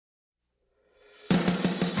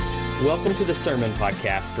Welcome to the Sermon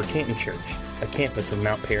Podcast for Canton Church, a campus of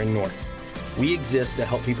Mount Perrin North. We exist to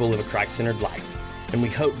help people live a Christ-centered life, and we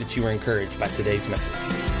hope that you are encouraged by today's message.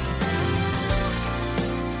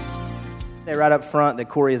 Say right up front that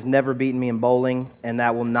Corey has never beaten me in bowling, and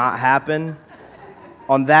that will not happen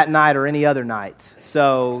on that night or any other night.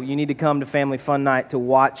 So you need to come to Family Fun Night to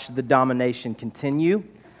watch the domination continue.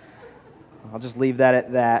 I'll just leave that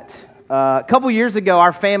at that. A couple years ago,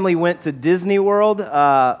 our family went to Disney World.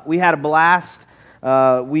 We had a blast.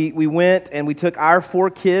 We went and we took our 4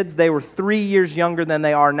 kids. They were 3 years younger than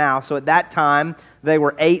they are now. So at that time, they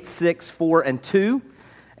were 8, 6, 4, and 2.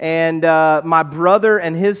 And my brother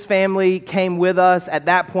and his family came with us. At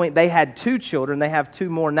that point, they had 2 children. They have 2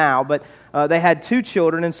 more now, but they had 2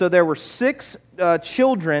 children. And so there were 6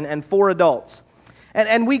 children and 4 adults.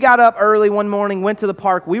 And we got up early one morning, went to the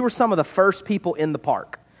park. We were some of the first people in the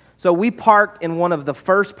park. So we parked in one of the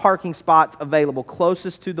first parking spots available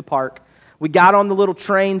closest to the park. We got on the little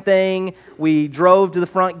train thing. We drove to the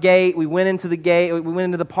front gate. We went into the gate. We went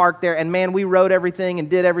into the park there. And man, we rode everything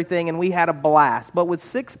and did everything, and we had a blast. But with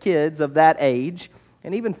 6 kids of that age,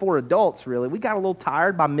 and even 4 adults really, we got a little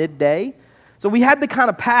tired by midday. So we had the kind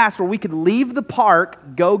of pass where we could leave the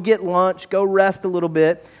park, go get lunch, go rest a little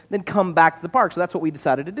bit, then come back to the park. So that's what we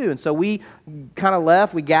decided to do. And so we kind of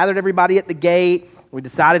left. We gathered everybody at the gate. We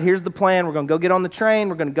decided, here's the plan. We're going to go get on the train.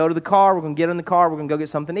 We're going to go to the car. We're going to get in the car. We're going to go get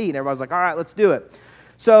something to eat. And everybody's like, all right, let's do it.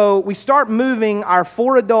 So we start moving our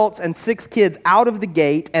 4 adults and 6 kids out of the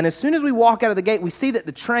gate, and as soon as we walk out of the gate, we see that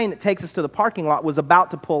the train that takes us to the parking lot was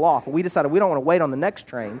about to pull off. We decided we don't want to wait on the next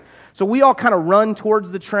train, so we all kind of run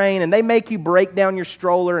towards the train, and they make you break down your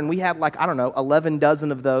stroller, and we had 11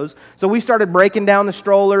 dozen of those. So we started breaking down the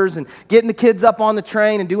strollers and getting the kids up on the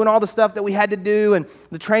train and doing all the stuff that we had to do, and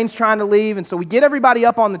the train's trying to leave, and so we get everybody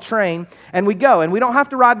up on the train, and we go, and we don't have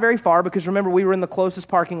to ride very far because remember, we were in the closest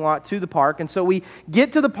parking lot to the park, and so we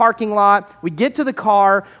get to the parking lot, we get to the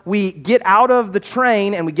car, we get out of the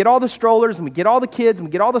train, and we get all the strollers, and we get all the kids, and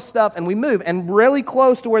we get all the stuff, and we move. And really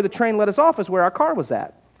close to where the train let us off is where our car was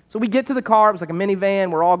at. So we get to the car, it was like a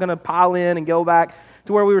minivan, we're all going to pile in and go back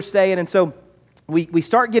to where we were staying, and so we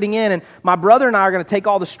start getting in, and my brother and I are going to take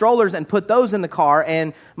all the strollers and put those in the car,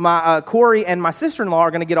 and my Corey and my sister-in-law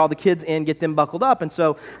are going to get all the kids in, get them buckled up. And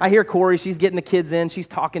so I hear Corey, she's getting the kids in, she's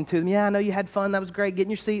talking to them, yeah, I know you had fun, that was great, get in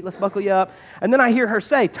your seat, let's buckle you up. And then I hear her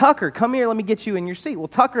say, Tucker, come here, let me get you in your seat. Well,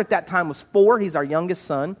 Tucker at that time was 4, he's our youngest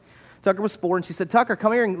son. Tucker was 4, and she said, Tucker,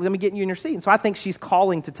 come here and let me get you in your seat. And so I think she's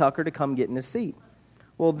calling to Tucker to come get in his seat.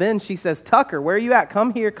 Well, then she says, Tucker, where are you at?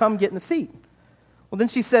 Come here, come get in the seat. Well, then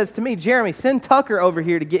she says to me, Jeremy, send Tucker over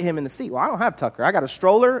here to get him in the seat. Well, I don't have Tucker. I got a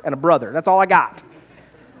stroller and a brother. That's all I got.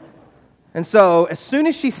 And so as soon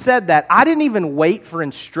as she said that, I didn't even wait for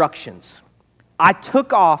instructions. I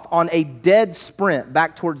took off on a dead sprint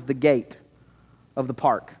back towards the gate of the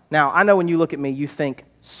park. Now, I know when you look at me, you think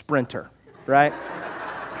sprinter, right?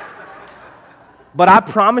 But I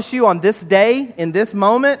promise you on this day, in this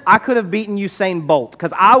moment, I could have beaten Usain Bolt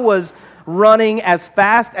because I was running as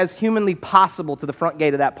fast as humanly possible to the front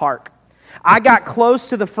gate of that park. I got close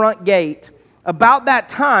to the front gate. About that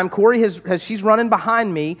time, Corey she's running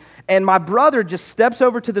behind me, and my brother just steps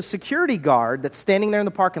over to the security guard that's standing there in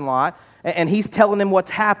the parking lot, and he's telling him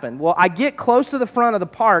what's happened. Well, I get close to the front of the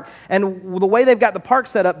park, and the way they've got the park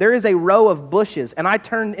set up, there is a row of bushes, and I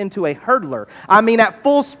turned into a hurdler. I mean, at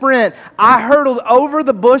full sprint, I hurdled over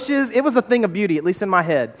the bushes. It was a thing of beauty, at least in my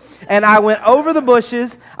head. And I went over the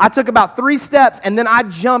bushes. I took about 3 steps, and then I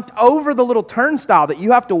jumped over the little turnstile that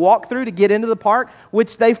you have to walk through to get into the park,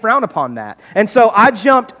 which they frown upon that. And so I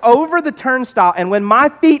jumped over the turnstile, and when my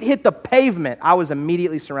feet hit the pavement, I was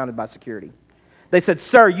immediately surrounded by security. They said,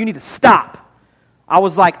 sir, you need to stop. I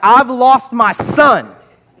was like, I've lost my son.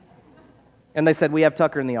 And they said, we have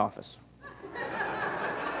Tucker in the office.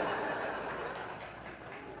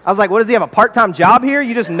 I was like, what, does he have a part-time job here?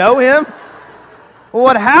 You just know him? Well,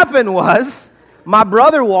 what happened was my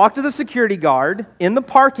brother walked to the security guard in the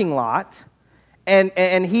parking lot,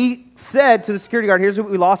 and he said to the security guard, here's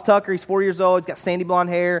we lost Tucker. He's 4 years old. He's got sandy blonde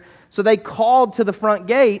hair. So they called to the front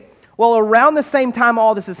gate. Well, around the same time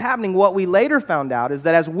all this is happening, what we later found out is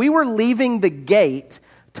that as we were leaving the gate,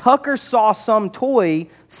 Tucker saw some toy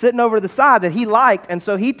sitting over to the side that he liked, and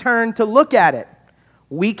so he turned to look at it.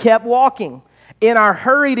 We kept walking. In our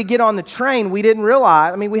hurry to get on the train, we didn't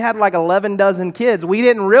realize, we had 11 dozen kids. We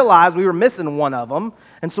didn't realize we were missing one of them,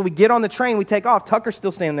 and so we get on the train, we take off. Tucker's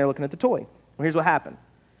still standing there looking at the toy. Well, here's what happened.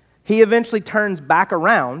 He eventually turns back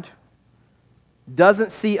around,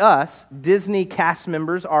 doesn't see us. Disney cast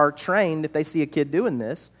members are trained if they see a kid doing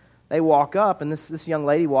this. They walk up, and this young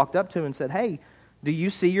lady walked up to him and said, hey, do you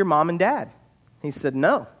see your mom and dad? He said,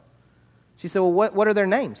 no. She said, well, what are their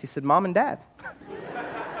names? He said, Mom and Dad.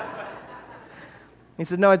 He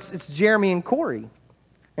said, no, it's Jeremy and Corey.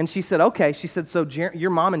 And she said, okay. She said, so your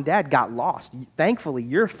mom and dad got lost. Thankfully,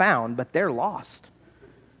 you're found, but they're lost.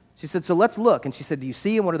 She said, so let's look. And she said, do you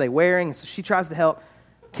see them? What are they wearing? And so she tries to help.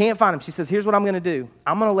 Can't find them. She says, here's what I'm going to do.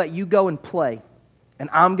 I'm going to let you go and play. And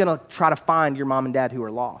I'm going to try to find your mom and dad who are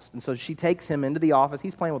lost. And so she takes him into the office.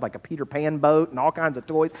 He's playing with like a Peter Pan boat and all kinds of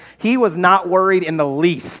toys. He was not worried in the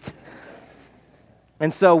least.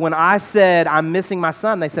 And so when I said, I'm missing my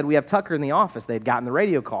son, they said, we have Tucker in the office. They had gotten the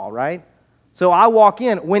radio call, right? So I walk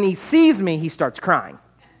in. When he sees me, he starts crying.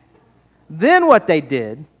 Then what they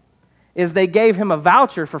did is they gave him a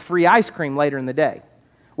voucher for free ice cream later in the day,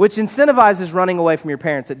 which incentivizes running away from your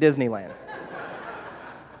parents at Disneyland.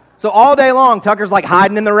 So all day long, Tucker's like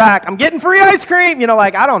hiding in the rack. I'm getting free ice cream.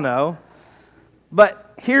 I don't know.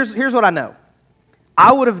 But here's what I know.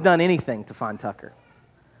 I would have done anything to find Tucker.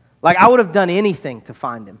 I would have done anything to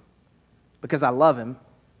find him because I love him.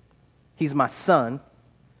 He's my son.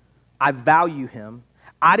 I value him.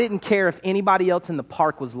 I didn't care if anybody else in the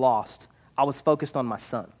park was lost. I was focused on my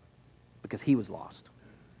son because he was lost.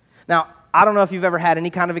 Now, I don't know if you've ever had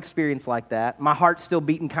any kind of experience like that. My heart's still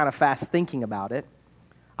beating kind of fast thinking about it.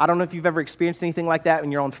 I don't know if you've ever experienced anything like that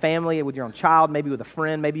in your own family, with your own child, maybe with a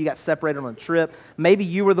friend. Maybe you got separated on a trip. Maybe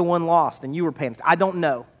you were the one lost and you were paying. I don't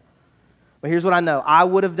know. But here's what I know. I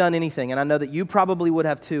would have done anything, and I know that you probably would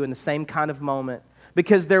have too in the same kind of moment,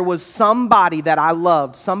 because there was somebody that I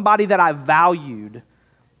loved, somebody that I valued,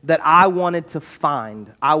 that I wanted to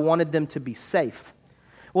find. I wanted them to be safe.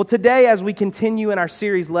 Well, today, as we continue in our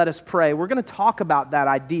series, Let Us Pray, we're going to talk about that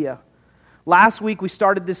idea. Last week, we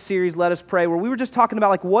started this series, Let Us Pray, where we were just talking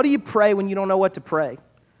about, what do you pray when you don't know what to pray?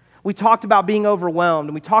 We talked about being overwhelmed,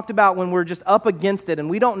 and we talked about when we're just up against it, and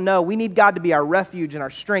we don't know. We need God to be our refuge and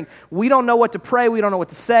our strength. We don't know what to pray. We don't know what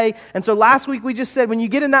to say. And so last week we just said, when you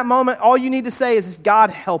get in that moment, all you need to say is,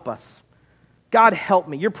 God, help us. God, help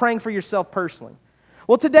me. You're praying for yourself personally.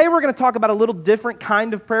 Well, today we're going to talk about a little different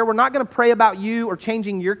kind of prayer. We're not going to pray about you or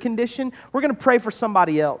changing your condition. We're going to pray for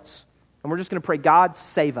somebody else. And we're just going to pray, God,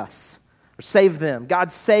 save us. Or save them.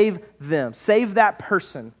 God, save them. Save that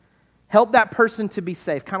person. Help that person to be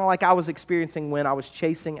safe, kind of like I was experiencing when I was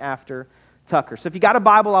chasing after Tucker. So if you got a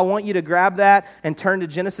Bible, I want you to grab that and turn to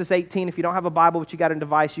Genesis 18. If you don't have a Bible, but you got a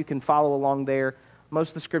device, you can follow along there. Most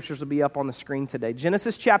of the scriptures will be up on the screen today.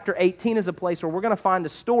 Genesis chapter 18 is a place where we're going to find a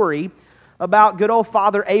story about good old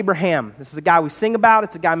Father Abraham. This is a guy we sing about.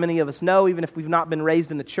 It's a guy many of us know, even if we've not been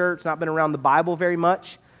raised in the church, not been around the Bible very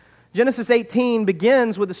much. Genesis 18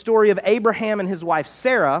 begins with the story of Abraham and his wife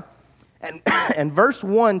Sarah. And verse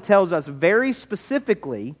 1 tells us very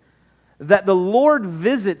specifically that the Lord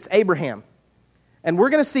visits Abraham. And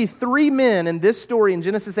we're going to see 3 men in this story in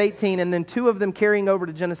Genesis 18, and then 2 of them carrying over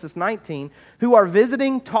to Genesis 19, who are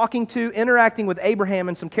visiting, talking to, interacting with Abraham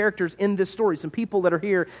and some characters in this story, some people that are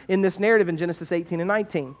here in this narrative in Genesis 18 and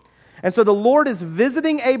 19. And so the Lord is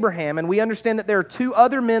visiting Abraham, and we understand that there are 2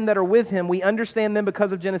 other men that are with him. We understand them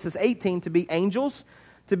because of Genesis 18 to be angels,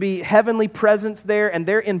 to be heavenly presence there, and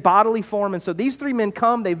they're in bodily form. And so these 3 men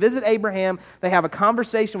come, they visit Abraham, they have a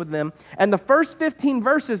conversation with them, and the first 15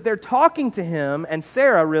 verses, they're talking to him, and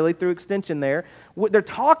Sarah really, through extension there, they're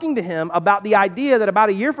talking to him about the idea that about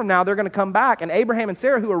a year from now, they're going to come back, and Abraham and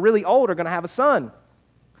Sarah, who are really old, are going to have a son.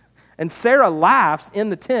 And Sarah laughs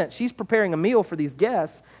in the tent. She's preparing a meal for these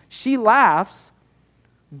guests. She laughs.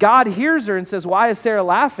 God hears her and says, why is Sarah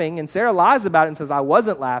laughing? And Sarah lies about it and says, I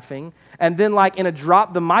wasn't laughing. And then in a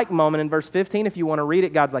drop the mic moment in verse 15, if you want to read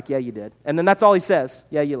it, God's like, yeah, you did. And then that's all he says.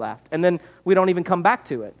 Yeah, you laughed. And then we don't even come back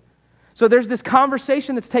to it. So there's this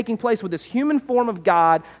conversation that's taking place with this human form of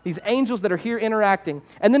God, these angels that are here interacting.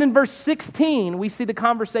 And then in verse 16, we see the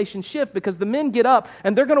conversation shift because the men get up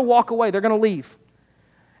and they're going to walk away. They're going to leave.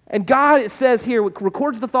 And God, it says here,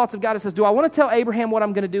 records the thoughts of God. It says, do I want to tell Abraham what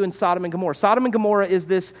I'm going to do in Sodom and Gomorrah? Sodom and Gomorrah is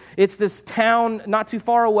this town not too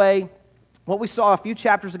far away. What we saw a few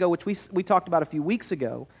chapters ago, which we talked about a few weeks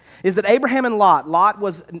ago, is that Abraham and Lot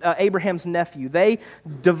was Abraham's nephew. They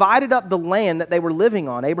divided up the land that they were living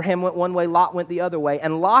on. Abraham went one way, Lot went the other way.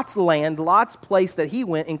 And Lot's land, Lot's place that he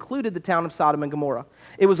went, included the town of Sodom and Gomorrah.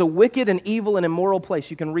 It was a wicked and evil and immoral place.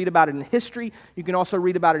 You can read about it in history. You can also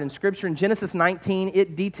read about it in Scripture. In Genesis 19,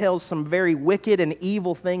 it details some very wicked and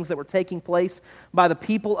evil things that were taking place by the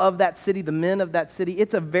people of that city, the men of that city.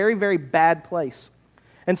 It's a very, very bad place.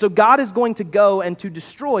 And so God is going to go and to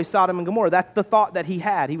destroy Sodom and Gomorrah. That's the thought that he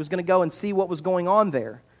had. He was going to go and see what was going on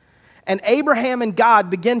there. And Abraham and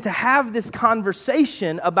God begin to have this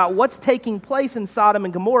conversation about what's taking place in Sodom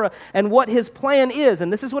and Gomorrah and what his plan is.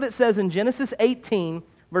 And this is what it says in Genesis 18,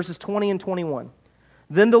 verses 20 and 21.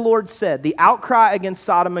 Then the Lord said, the outcry against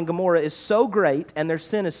Sodom and Gomorrah is so great and their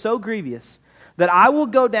sin is so grievous that I will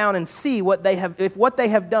go down and see if what they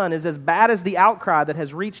have done is as bad as the outcry that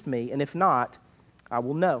has reached me, and if not, I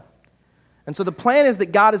will know. And so the plan is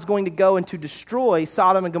that God is going to go and to destroy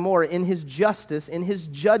Sodom and Gomorrah in His justice, in His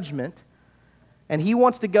judgment, and He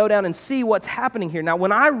wants to go down and see what's happening here. Now,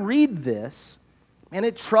 when I read this, and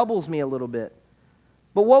it troubles me a little bit,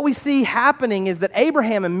 but what we see happening is that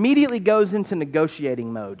Abraham immediately goes into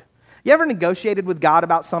negotiating mode. You ever negotiated with God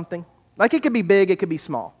about something? Like, it could be big, it could be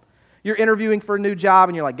small. You're interviewing for a new job,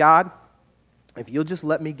 and you're like, God, if you'll just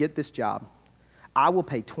let me get this job, I will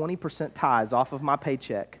pay 20% tithes off of my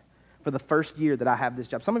paycheck for the first year that I have this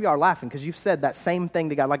job. Some of you are laughing because you've said that same thing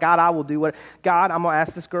to God. Like, God, I will do what, God, I'm going to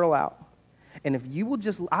ask this girl out. And if you will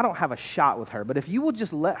just, I don't have a shot with her, but if you will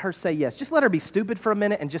just let her say yes, just let her be stupid for a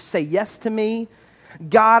minute and just say yes to me,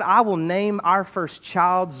 God, I will name our first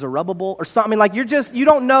child Zerubbabel or something. Like, you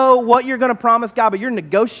don't know what you're going to promise, God, but you're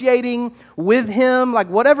negotiating with Him. Like,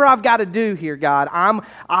 whatever I've got to do here, God,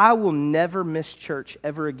 I will never miss church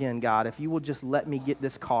ever again, God, if you will just let me get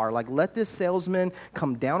this car. Like, let this salesman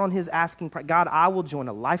come down on his asking price. God, I will join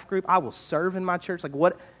a life group. I will serve in my church. Like,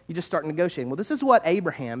 what? You just start negotiating. Well, this is what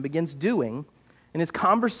Abraham begins doing in his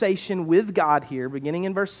conversation with God here, beginning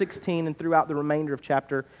in verse 16 and throughout the remainder of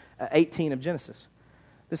chapter 18 of Genesis.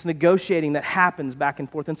 This negotiating that happens back and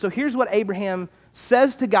forth. And so here's what Abraham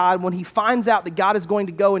says to God when he finds out that God is going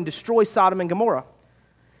to go and destroy Sodom and Gomorrah.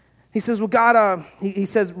 He says, well, God, he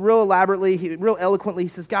says real elaborately, real eloquently, he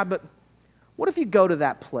says, God, but what if you go to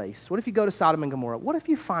that place? What if you go to Sodom and Gomorrah? What if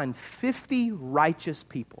you find 50 righteous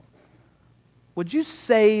people? Would you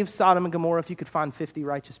save Sodom and Gomorrah if you could find 50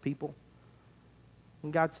 righteous people?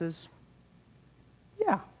 And God says,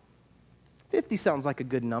 yeah, 50 sounds like a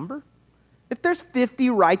good number. If there's 50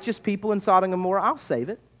 righteous people in Sodom and Gomorrah, I'll save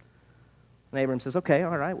it. And Abraham says, okay,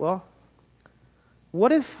 all right, well,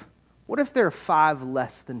 what if there are 5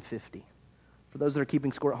 less than 50? For those that are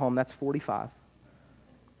keeping score at home, that's 45.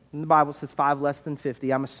 And the Bible says 5 less than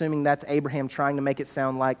 50. I'm assuming that's Abraham trying to make it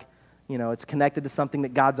sound like, you know, it's connected to something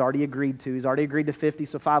that God's already agreed to. He's already agreed to 50,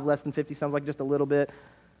 so 5 less than 50 sounds like just a little bit.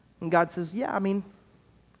 And God says, yeah, I mean,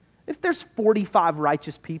 if there's 45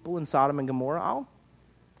 righteous people in Sodom and Gomorrah,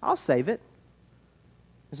 I'll save it.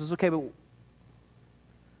 He says, okay, but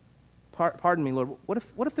pardon me, Lord, what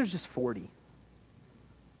if there's just 40?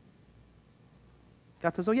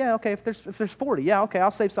 God says, oh yeah, okay, if there's 40, yeah, okay, I'll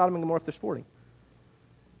save Sodom and Gomorrah if there's 40.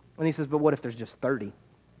 And he says, but what if there's just 30?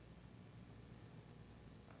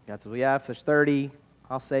 God says, well, yeah, if there's 30,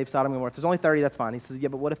 I'll save Sodom and Gomorrah. If there's only 30, that's fine. He says, yeah,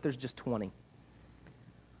 but what if there's just 20?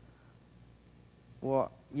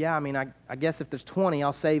 Well, yeah, I mean, I guess if there's 20,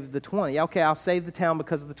 I'll save the 20. Yeah, okay, I'll save the town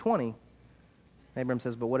because of the 20. Abraham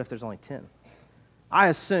says, but what if there's only 10? I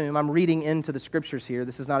assume, I'm reading into the scriptures here,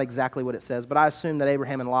 this is not exactly what it says, but I assume that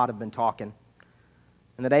Abraham and Lot have been talking.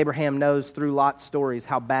 And that Abraham knows through Lot's stories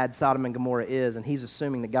how bad Sodom and Gomorrah is, and he's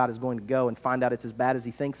assuming that God is going to go and find out it's as bad as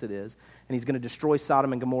he thinks it is, and he's going to destroy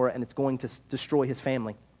Sodom and Gomorrah, and it's going to destroy his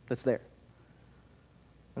family that's there.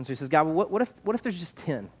 And so he says, God, well, what if there's just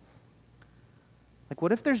 10? Like,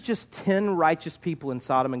 what if there's just 10 righteous people in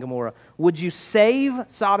Sodom and Gomorrah? Would you save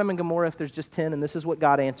Sodom and Gomorrah if there's just 10? And this is what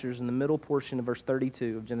God answers in the middle portion of verse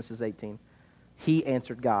 32 of Genesis 18. He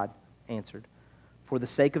answered, God answered, for the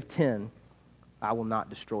sake of 10, I will not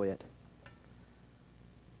destroy it.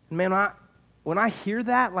 And man, when I hear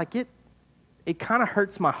that, like it kind of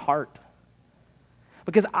hurts my heart.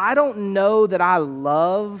 Because I don't know that I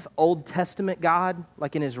love Old Testament God,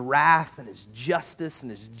 like in His wrath and His justice and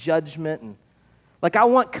His judgment. And like, I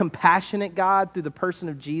want compassionate God through the person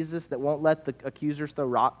of Jesus that won't let the accusers throw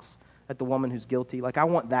rocks at the woman who's guilty. Like, I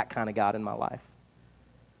want that kind of God in my life.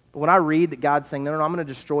 But when I read that God's saying, no, I'm going to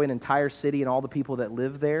destroy an entire city and all the people that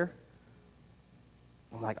live there,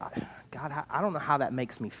 I'm like, God, I don't know how that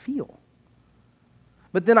makes me feel.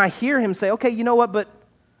 But then I hear Him say, okay, you know what,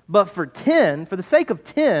 but for 10, for the sake of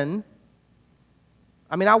 10,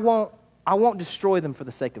 I mean, I won't destroy them for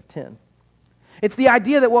the sake of 10. It's the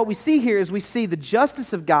idea that what we see here is we see the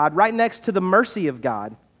justice of God right next to the mercy of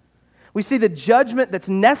God. We see the judgment that's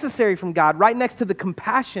necessary from God right next to the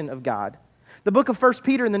compassion of God. The book of 1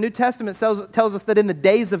 Peter in the New Testament tells us that in the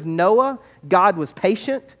days of Noah, God was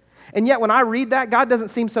patient. And yet when I read that, God doesn't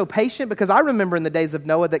seem so patient, because I remember in the days of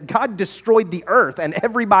Noah that God destroyed the earth and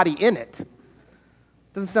everybody in it.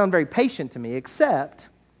 Doesn't sound very patient to me, except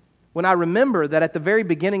when I remember that at the very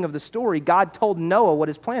beginning of the story, God told Noah what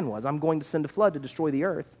his plan was. I'm going to send a flood to destroy the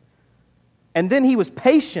earth. And then He was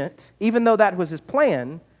patient, even though that was His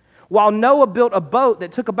plan, while Noah built a boat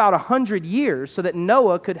that took about 100 years so that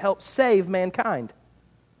Noah could help save mankind.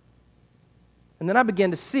 And then I began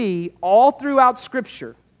to see all throughout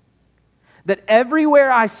Scripture that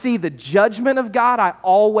everywhere I see the judgment of God, I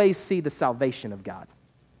always see the salvation of God.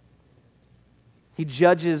 He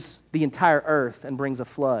judges the entire earth and brings a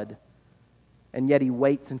flood, and yet he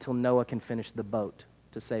waits until Noah can finish the boat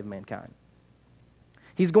to save mankind.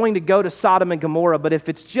 He's going to go to Sodom and Gomorrah, but if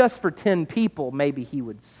it's just for 10 people, maybe he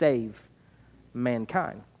would save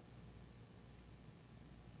mankind.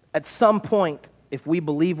 At some point, if we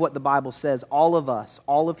believe what the Bible says, all of us,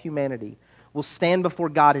 all of humanity, will stand before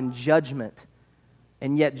God in judgment.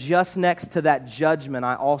 And yet just next to that judgment,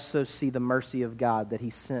 I also see the mercy of God that he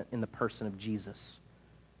sent in the person of Jesus.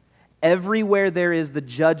 Everywhere there is the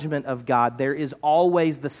judgment of God, there is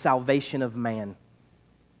always the salvation of man.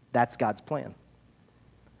 That's God's plan.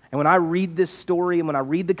 And when I read this story and when I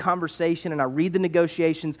read the conversation and I read the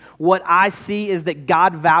negotiations, what I see is that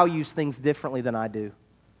God values things differently than I do.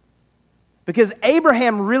 Because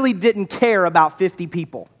Abraham really didn't care about 50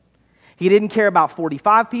 people. He didn't care about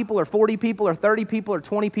 45 people or 40 people or 30 people or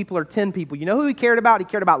 20 people or 10 people. You know who he cared about? He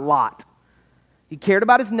cared about Lot. He cared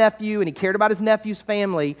about his nephew and he cared about his nephew's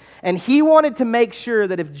family. And he wanted to make sure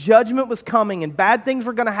that if judgment was coming and bad things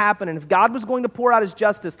were going to happen and if God was going to pour out his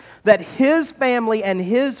justice, that his family and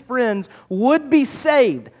his friends would be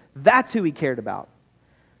saved. That's who he cared about.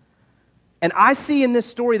 And I see in this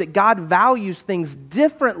story that God values things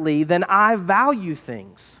differently than I value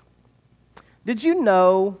things. Did you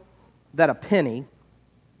know that a penny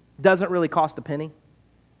doesn't really cost a penny?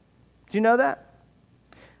 Did you know that?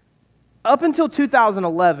 Up until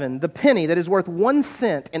 2011, the penny that is worth 1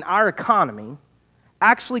 cent in our economy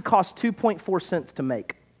actually cost 2.4 cents to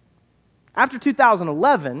make. After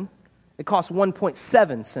 2011, it cost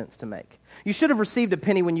 1.7 cents to make. You should have received a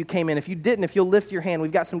penny when you came in. If you didn't, if you'll lift your hand,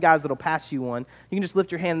 we've got some guys that'll pass you one. You can just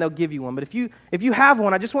lift your hand, they'll give you one. But if you have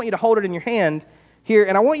one, I just want you to hold it in your hand here,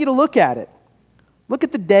 and I want you to look at it. Look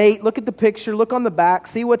at the date, look at the picture, look on the back,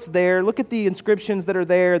 see what's there, look at the inscriptions that are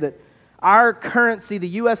there, that our currency, the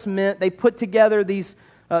U.S. Mint, they put together these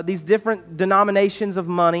different denominations of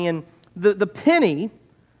money, and the penny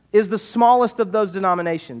is the smallest of those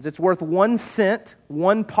denominations. It's worth 1 cent,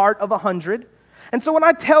 1 part of 100. And so when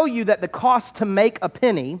I tell you that the cost to make a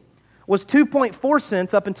penny was 2.4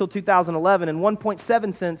 cents up until 2011 and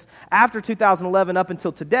 1.7 cents after 2011 up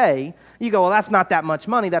until today, you go, well, that's not that much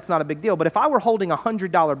money, that's not a big deal. But if I were holding a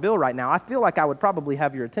 $100 bill right now, I feel like I would probably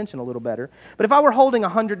have your attention a little better. But if I were holding a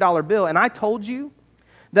 $100 bill and I told you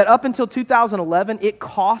that up until 2011, it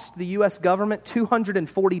cost the U.S. government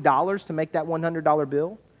 $240 to make that $100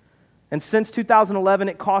 bill, and since 2011,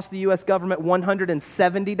 it cost the U.S. government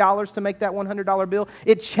 $170 to make that $100 bill,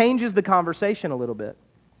 it changes the conversation a little bit.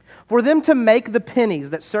 For them to make the pennies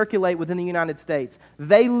that circulate within the United States,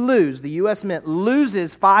 they lose, the U.S. Mint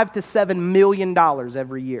loses $5 to $7 million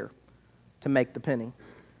every year to make the penny.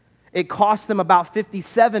 It costs them about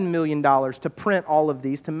 $57 million to print all of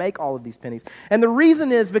these, to make all of these pennies. And the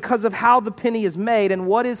reason is because of how the penny is made and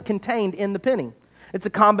what is contained in the penny. It's a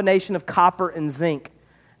combination of copper and zinc.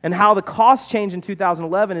 And how the cost changed in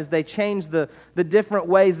 2011 is they changed the different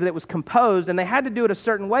ways that it was composed, and they had to do it a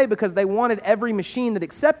certain way because they wanted every machine that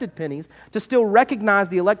accepted pennies to still recognize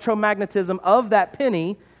the electromagnetism of that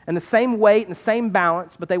penny and the same weight and the same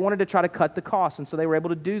balance, but they wanted to try to cut the cost. And so they were able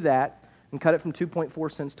to do that and cut it from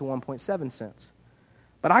 2.4 cents to 1.7 cents.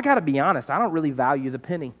 But I got to be honest, I don't really value the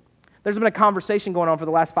penny. There's been a conversation going on for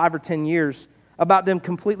the last 5 or 10 years about them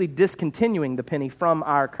completely discontinuing the penny from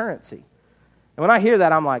our currency. And when I hear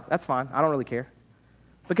that, I'm like, that's fine. I don't really care.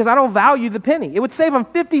 Because I don't value the penny. It would save them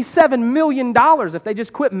 $57 million if they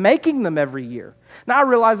just quit making them every year. Now, I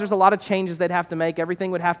realize there's a lot of changes they'd have to make. Everything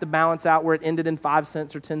would have to balance out where it ended in 5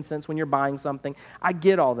 cents or 10 cents when you're buying something. I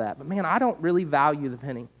get all that. But man, I don't really value the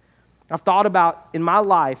penny. I've thought about in my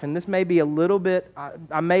life, and this may be a little bit,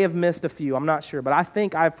 I may have missed a few, I'm not sure, but I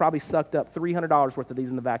think I've probably sucked up $300 worth of these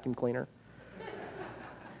in the vacuum cleaner.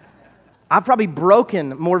 I've probably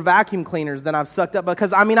broken more vacuum cleaners than I've sucked up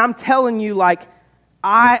because, I'm telling you, like,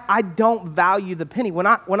 I don't value the penny. When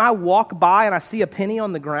I walk by and I see a penny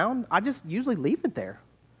on the ground, I just usually leave it there.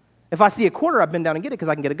 If I see a quarter, I bend down and get it because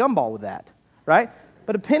I can get a gumball with that, right?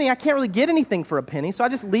 But a penny, I can't really get anything for a penny, so I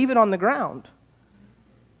just leave it on the ground.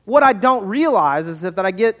 What I don't realize is that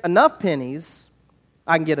I get enough pennies,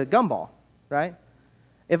 I can get a gumball, right?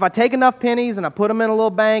 If I take enough pennies and I put them in a little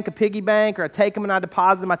bank, a piggy bank, or I take them and I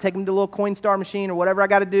deposit them, I take them to a little Coinstar machine or whatever I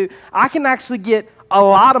got to do, I can actually get a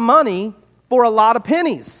lot of money for a lot of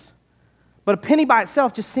pennies. But a penny by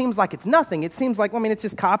itself just seems like it's nothing. It seems like, it's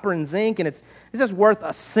just copper and zinc, and it's just worth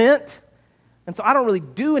a cent. And so I don't really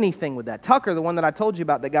do anything with that. Tucker, the one that I told you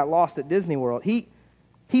about that got lost at Disney World, he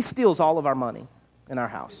steals all of our money in our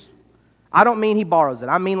house. I don't mean he borrows it.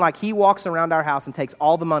 I mean like he walks around our house and takes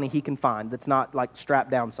all the money he can find that's not like strapped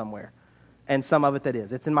down somewhere. And some of it that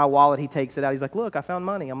is. It's in my wallet. He takes it out. He's like, look, I found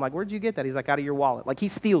money. I'm like, where'd you get that? He's like, out of your wallet. Like he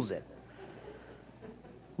steals it.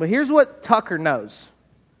 But here's what Tucker knows.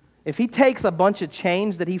 If he takes a bunch of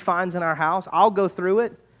change that he finds in our house, I'll go through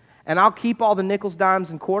it, and I'll keep all the nickels,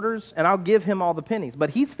 dimes, and quarters, and I'll give him all the pennies.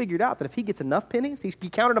 But he's figured out that if he gets enough pennies, he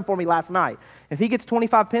counted them for me last night. If he gets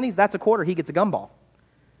 25 pennies, that's a quarter. He gets a gumball.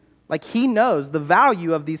 Like he knows the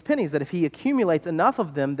value of these pennies, that if he accumulates enough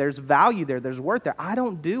of them, there's value there, there's worth there. I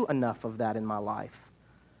don't do enough of that in my life.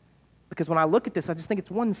 Because when I look at this, I just think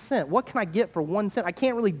it's 1 cent. What can I get for 1 cent? I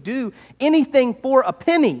can't really do anything for a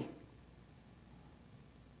penny.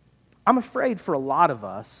 I'm afraid for a lot of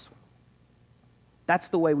us, that's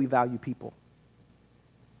the way we value people.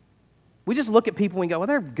 We just look at people and go, well,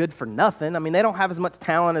 they're good for nothing. I mean, they don't have as much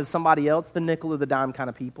talent as somebody else, the nickel or the dime kind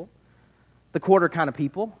of people, the quarter kind of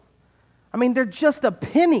people. I mean, they're just a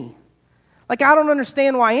penny. Like, I don't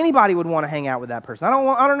understand why anybody would want to hang out with that person. I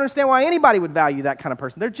don't understand why anybody would value that kind of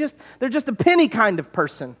person. They're just a penny kind of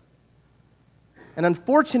person. And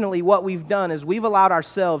unfortunately, what we've done is we've allowed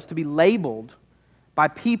ourselves to be labeled by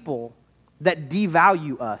people that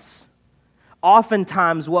devalue us.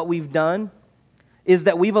 Oftentimes, what we've done is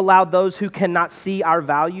that we've allowed those who cannot see our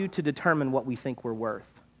value to determine what we think we're worth.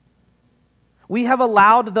 We have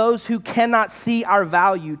allowed those who cannot see our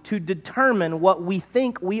value to determine what we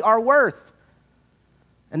think we are worth.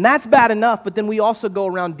 And that's bad enough, but then we also go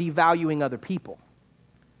around devaluing other people.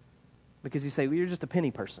 Because you say, well, you're just a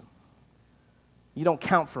penny person. You don't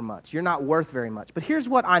count for much. You're not worth very much. But here's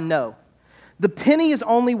what I know. The penny is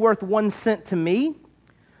only worth 1 cent to me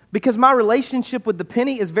because my relationship with the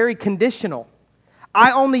penny is very conditional.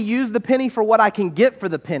 I only use the penny for what I can get for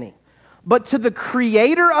the penny. But to the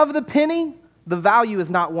creator of the penny, the value is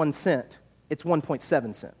not 1 cent. It's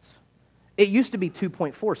 1.7 cents. It used to be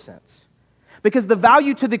 2.4 cents. Because the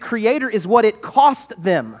value to the creator is what it cost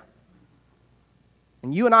them.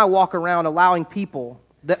 And you and I walk around allowing people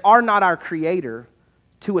that are not our creator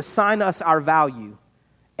to assign us our value,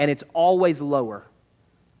 and it's always lower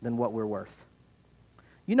than what we're worth.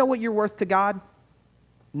 You know what you're worth to God?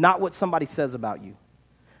 Not what somebody says about you.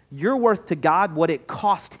 You're worth to God what it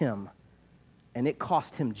cost him, and it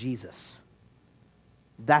cost him Jesus.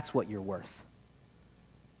 That's what you're worth.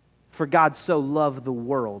 For God so loved the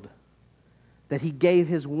world that he gave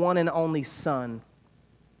his one and only Son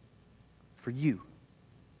for you.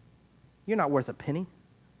 You're not worth a penny.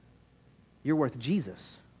 You're worth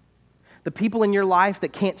Jesus. The people in your life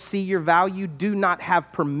that can't see your value do not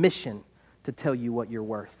have permission to tell you what you're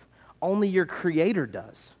worth. Only your Creator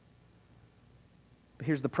does. But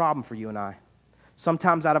here's the problem for you and I.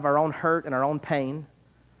 Sometimes out of our own hurt and our own pain,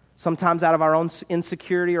 sometimes out of our own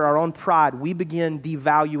insecurity or our own pride, we begin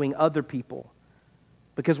devaluing other people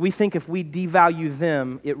because we think if we devalue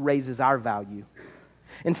them, it raises our value.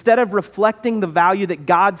 Instead of reflecting the value that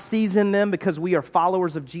God sees in them because we are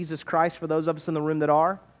followers of Jesus Christ, for those of us in the room that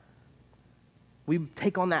are, we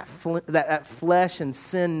take on that flesh and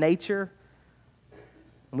sin nature,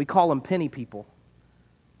 and we call them penny people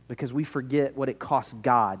because we forget what it cost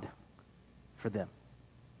God for them.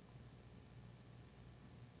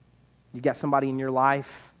 You got somebody in your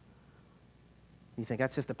life, you think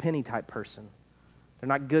that's just a penny type person. They're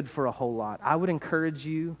not good for a whole lot. I would encourage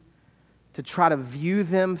you to try to view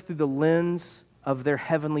them through the lens of their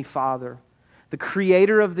Heavenly Father, the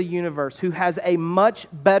Creator of the universe, who has a much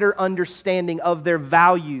better understanding of their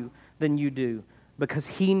value than you do because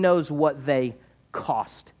He knows what they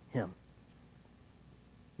cost Him.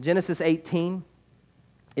 Genesis 18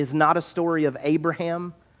 is not a story of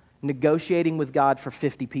Abraham negotiating with God for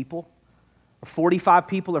 50 people, or 45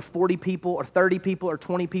 people, or 40 people, or 30 people, or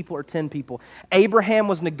 20 people, or 10 people. Abraham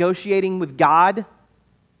was negotiating with God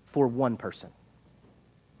for one person,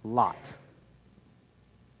 Lot.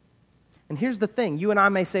 And here's the thing. You and I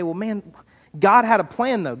may say, well, man, God had a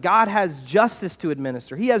plan, though. God has justice to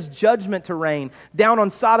administer. He has judgment to reign down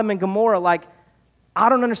on Sodom and Gomorrah. Like, I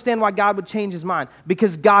don't understand why God would change His mind.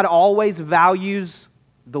 Because God always values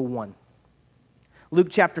the one. Luke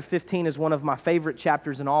chapter 15 is one of my favorite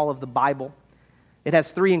chapters in all of the Bible. It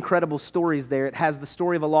has 3 incredible stories there. It has the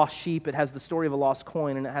story of a lost sheep, it has the story of a lost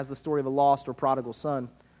coin, and it has the story of a lost or prodigal son.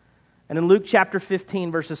 And in Luke chapter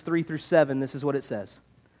 15, verses 3 through 7, this is what it says.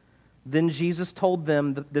 Then Jesus told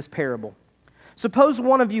them this parable. Suppose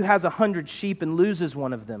one of you has 100 sheep and loses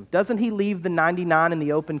one of them. Doesn't he leave the 99 in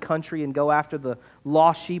the open country and go after the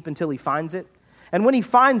lost sheep until he finds it? And when he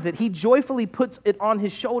finds it, he joyfully puts it on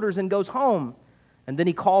his shoulders and goes home. And then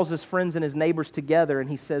he calls his friends and his neighbors together and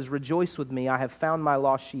he says, rejoice with me, I have found my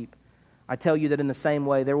lost sheep. I tell you that in the same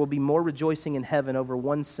way, there will be more rejoicing in heaven over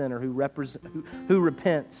one sinner who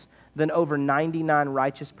repents than over 99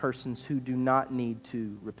 righteous persons who do not need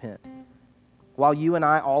to repent. While you and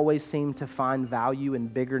I always seem to find value in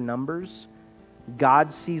bigger numbers,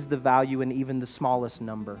 God sees the value in even the smallest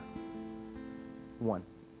number, one.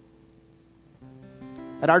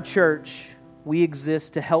 At our church, we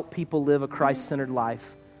exist to help people live a Christ-centered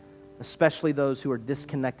life, especially those who are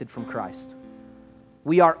disconnected from Christ.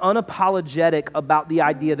 We are unapologetic about the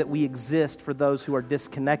idea that we exist for those who are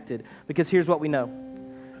disconnected, because here's what we know.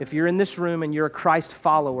 If you're in this room and you're a Christ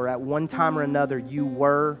follower, at one time or another, you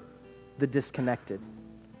were the disconnected.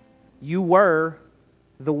 You were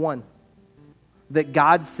the one that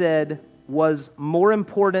God said was more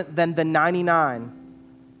important than the 99.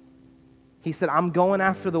 He said, I'm going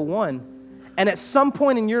after the one. And at some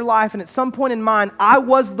point in your life and at some point in mine, I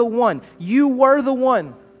was the one. You were the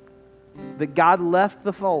one that God left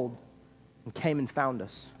the fold and came and found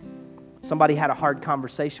us. Somebody had a hard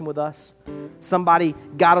conversation with us. Somebody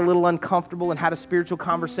got a little uncomfortable and had a spiritual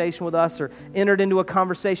conversation with us, or entered into a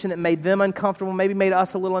conversation that made them uncomfortable, maybe made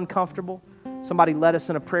us a little uncomfortable. Somebody led us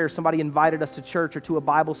in a prayer. Somebody invited us to church or to a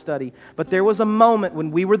Bible study. But there was a moment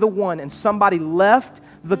when we were the one and somebody left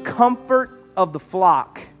the comfort of the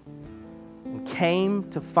flock and came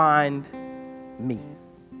to find me.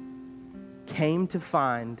 Came to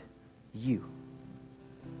find you.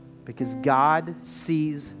 Because God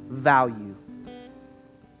sees value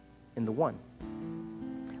in the one.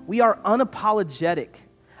 We are unapologetic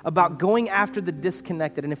about going after the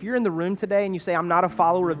disconnected. And if you're in the room today and you say, I'm not a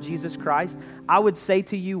follower of Jesus Christ, I would say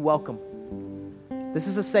to you, welcome. This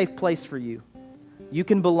is a safe place for you. You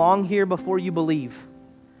can belong here before you believe.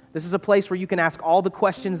 This is a place where you can ask all the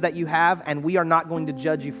questions that you have, and we are not going to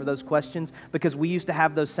judge you for those questions, because we used to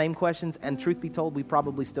have those same questions, and truth be told, we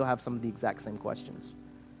probably still have some of the exact same questions.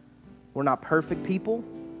 We're not perfect people.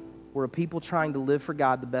 We're a people trying to live for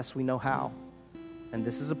God the best we know how. And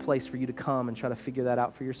this is a place for you to come and try to figure that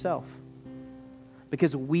out for yourself.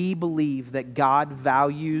 Because we believe that God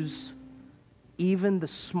values even the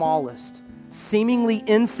smallest, seemingly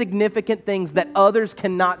insignificant things that others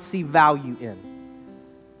cannot see value in.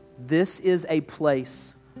 This is a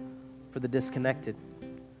place for the disconnected,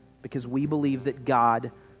 because we believe that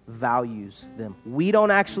God values them. We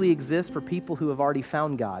don't actually exist for people who have already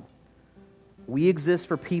found God. We exist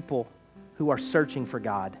for people who are searching for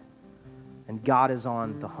God, and God is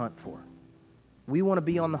on the hunt for. We want to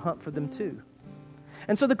be on the hunt for them too.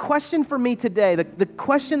 And so the question for me today, the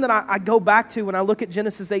question that I go back to when I look at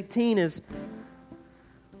Genesis 18 is,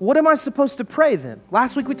 what am I supposed to pray then?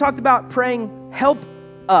 Last week we talked about praying, help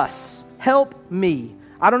us, help me.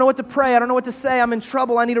 I don't know what to pray. I don't know what to say. I'm in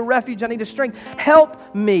trouble. I need a refuge. I need a strength.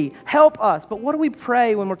 Help me, help us. But what do we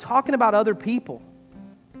pray when we're talking about other people?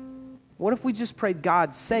 What if we just prayed,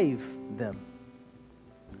 God, save them?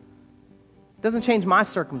 It doesn't change my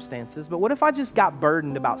circumstances, but what if I just got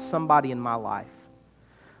burdened about somebody in my life?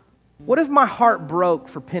 What if my heart broke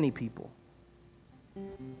for penny people?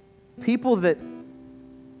 People that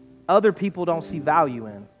other people don't see value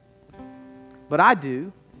in. But I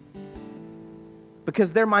do,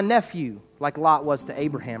 because they're my nephew, like Lot was to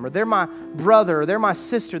Abraham, or they're my brother, or they're my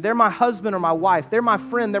sister, they're my husband or my wife, they're my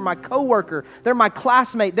friend, they're my coworker, they're my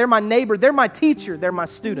classmate, they're my neighbor, they're my teacher, they're my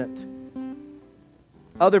student.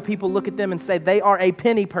 Other people look at them and say they are a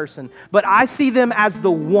penny person, but I see them as the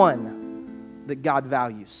one that God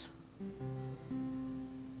values.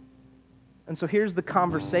 And so here's the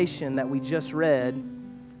conversation that we just read,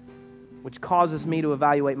 which causes me to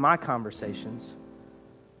evaluate my conversations.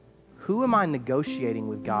 Who am I negotiating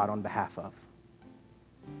with God on behalf of?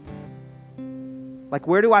 Like,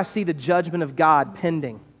 where do I see the judgment of God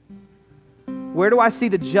pending? Where do I see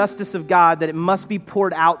the justice of God that it must be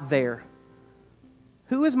poured out there?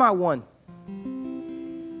 Who is my one?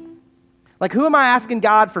 Like, who am I asking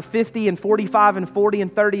God for 50 and 45 and 40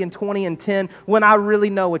 and 30 and 20 and 10 when I really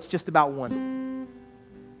know it's just about one?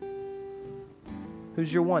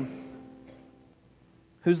 Who's your one?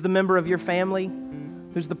 Who's the member of your family?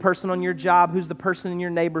 Who's the person on your job? Who's the person in your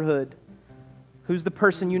neighborhood? Who's the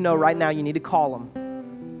person you know right now you need to call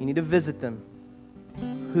them? You need to visit them.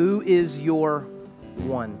 Who is your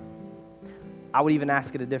one? I would even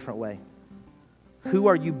ask it a different way. Who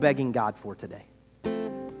are you begging God for today?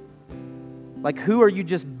 Like, who are you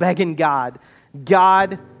just begging God?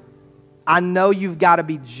 God, I know you've got to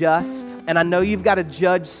be just, and I know you've got to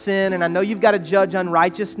judge sin, and I know you've got to judge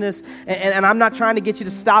unrighteousness, and I'm not trying to get you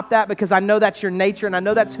to stop that, because I know that's your nature, and I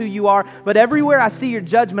know that's who you are, but everywhere I see your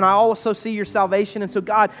judgment, I also see your salvation, and so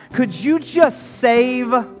God, could you just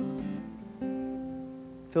save,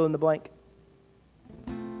 fill in the blank?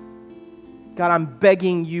 God, I'm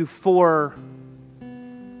begging you for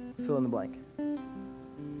fill in the blank.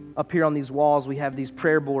 Up here on these walls, we have these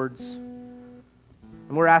prayer boards.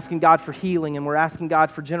 And we're asking God for healing, and we're asking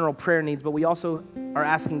God for general prayer needs, but we also are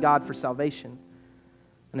asking God for salvation.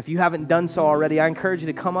 And if you haven't done so already, I encourage you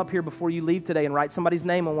to come up here before you leave today and write somebody's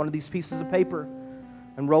name on one of these pieces of paper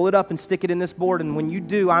and roll it up and stick it in this board. And when you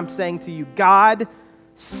do, I'm saying to you, God,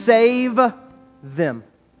 save them.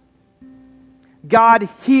 God,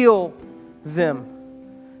 heal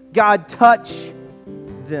them. God, touch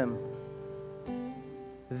them.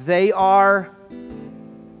 They are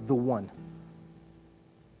the one.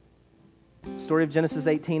 The story of Genesis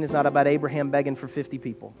 18 is not about Abraham begging for 50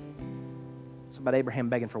 people. It's about Abraham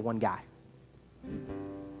begging for one guy.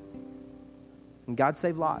 And God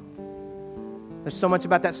saved Lot. There's so much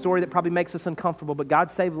about that story that probably makes us uncomfortable, but God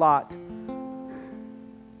saved Lot.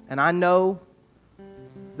 And I know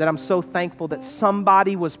that I'm so thankful that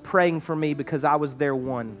somebody was praying for me because I was their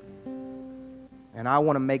one. And I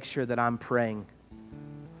want to make sure that I'm praying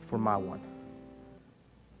for my one.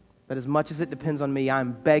 That as much as it depends on me,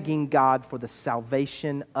 I'm begging God for the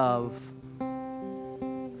salvation of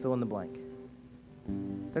fill in the blank.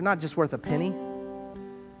 They're not just worth a penny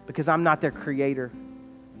because I'm not their creator.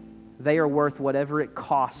 They are worth whatever it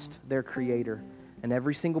cost their creator. And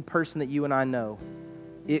every single person that you and I know,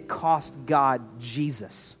 it cost God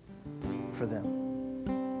Jesus for them.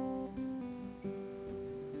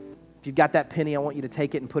 If you've got that penny, I want you to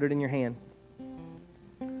take it and put it in your hand.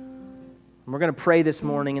 And we're going to pray this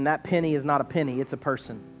morning, and that penny is not a penny, it's a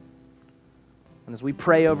person. And as we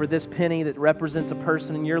pray over this penny that represents a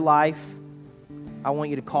person in your life, I want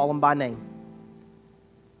you to call them by name.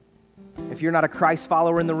 If you're not a Christ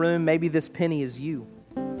follower in the room, maybe this penny is you.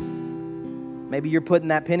 Maybe you're putting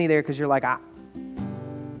that penny there because you're like,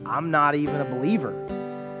 I'm not even a believer.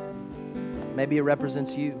 Maybe it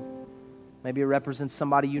represents you. Maybe it represents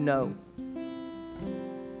somebody you know.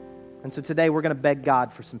 And so today we're going to beg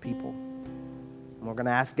God for some people. And we're going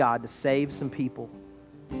to ask God to save some people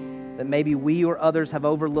that maybe we or others have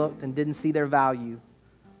overlooked and didn't see their value.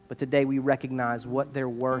 But today we recognize what they're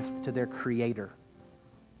worth to their Creator.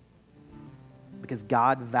 Because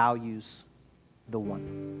God values the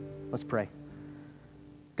one. Let's pray.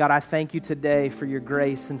 God, I thank you today for your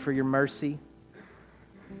grace and for your mercy.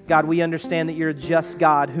 God, we understand that you're a just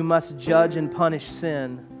God who must judge and punish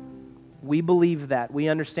sin. We believe that. We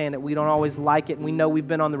understand it. We don't always like it, and we know we've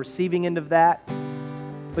been on the receiving end of that.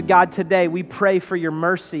 But God, today we pray for your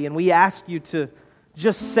mercy, and we ask you to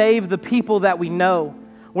just save the people that we know.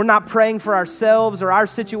 We're not praying for ourselves or our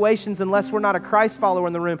situations unless we're not a Christ follower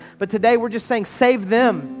in the room. But today we're just saying, save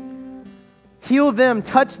them. Heal them,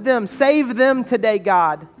 touch them, save them today,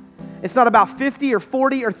 God. It's not about 50 or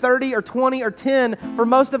 40 or 30 or 20 or 10 for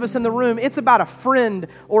most of us in the room. It's about a friend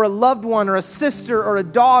or a loved one or a sister or a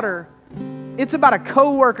daughter. It's about a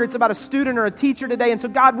coworker. It's about a student or a teacher today. And so,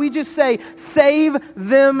 God, we just say, save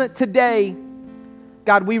them today.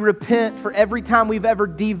 God, we repent for every time we've ever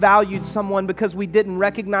devalued someone because we didn't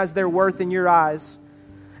recognize their worth in your eyes.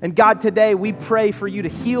 And God, today we pray for you to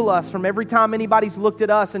heal us from every time anybody's looked at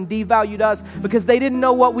us and devalued us because they didn't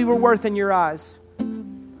know what we were worth in your eyes.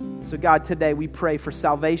 So God, today we pray for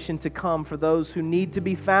salvation to come for those who need to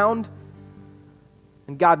be found.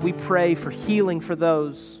 And God, we pray for healing for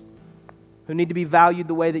those who need to be valued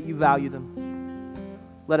the way that you value them.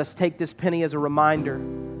 Let us take this penny as a reminder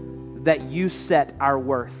that you set our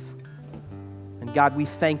worth. And God, we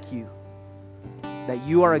thank you that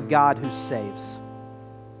you are a God who saves.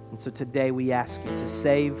 And so today we ask you to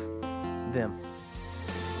save them.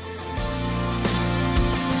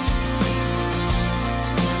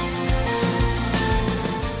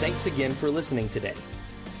 Thanks again for listening today.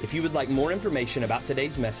 If you would like more information about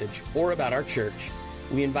today's message or about our church,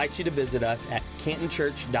 we invite you to visit us at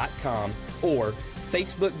cantonchurch.com or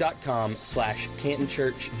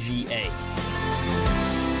facebook.com/cantonchurchga.